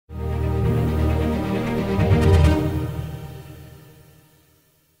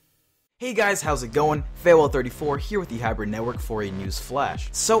Hey guys, how's it going? Farewell34 here with the Hybrid Network for a news flash.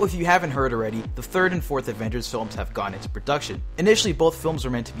 So if you haven't heard already, the third and fourth Avengers films have gone into production. Initially, both films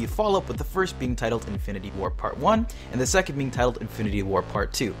were meant to be a follow-up, with the first being titled Infinity War Part 1 and the second being titled Infinity War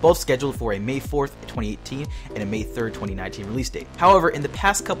Part 2, both scheduled for a May 4th, 2018 and a May 3rd, 2019 release date. However, in the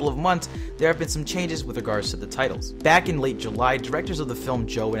past couple of months, there have been some changes with regards to the titles. Back in late July, directors of the film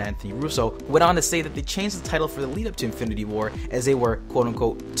Joe and Anthony Russo went on to say that they changed the title for the lead-up to Infinity War, as they were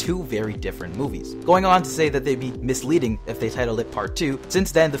quote-unquote two very different movies, going on to say that they'd be misleading if they titled it Part 2.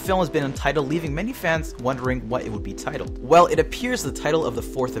 Since then, the film has been untitled, leaving many fans wondering what it would be titled. Well, it appears the title of the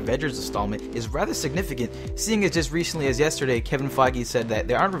fourth Avengers installment is rather significant, seeing as just recently as yesterday, Kevin Feige said that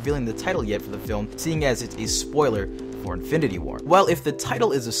they aren't revealing the title yet for the film, seeing as it's a spoiler for Infinity War. Well, if the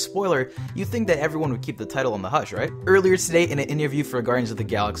title is a spoiler, you'd think that everyone would keep the title on the hush, right? Earlier today, in an interview for Guardians of the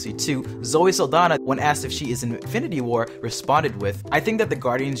Galaxy 2, Zoe Saldana, when asked if she is in Infinity War, responded with, "I think that the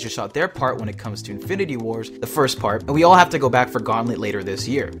Guardians just shot their part when it comes to Infinity Wars, the first part, and we all have to go back for Gauntlet later this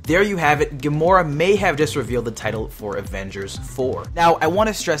year." There you have it, Gamora may have just revealed the title for Avengers 4. Now, I want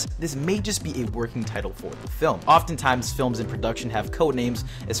to stress, this may just be a working title for the film. Oftentimes, films in production have code names,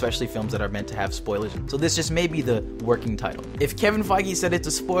 especially films that are meant to have spoilers, so this just may be the working title. If Kevin Feige said it's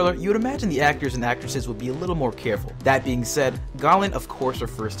a spoiler, you would imagine the actors and actresses would be a little more careful. That being said, Gauntlet of course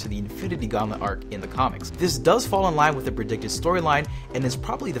refers to the Infinity Gauntlet arc in the comics. This does fall in line with the predicted storyline and is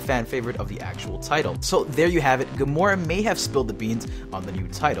probably the fan favorite of the actual title. So there you have it, Gamora may have spilled the beans on the new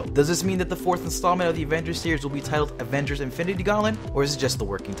title. Does this mean that the fourth installment of the Avengers series will be titled Avengers Infinity Gauntlet, or is it just the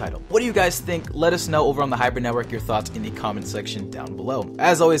working title? What do you guys think? Let us know over on the Hybrid Network your thoughts in the comment section down below.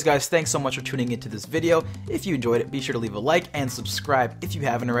 As always guys, thanks so much for tuning into this video. If you enjoyed it, be sure to leave a like and subscribe if you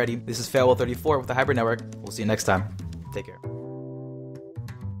haven't already. This is Farewell34 with the Hybrid Network. We'll see you next time. Take care.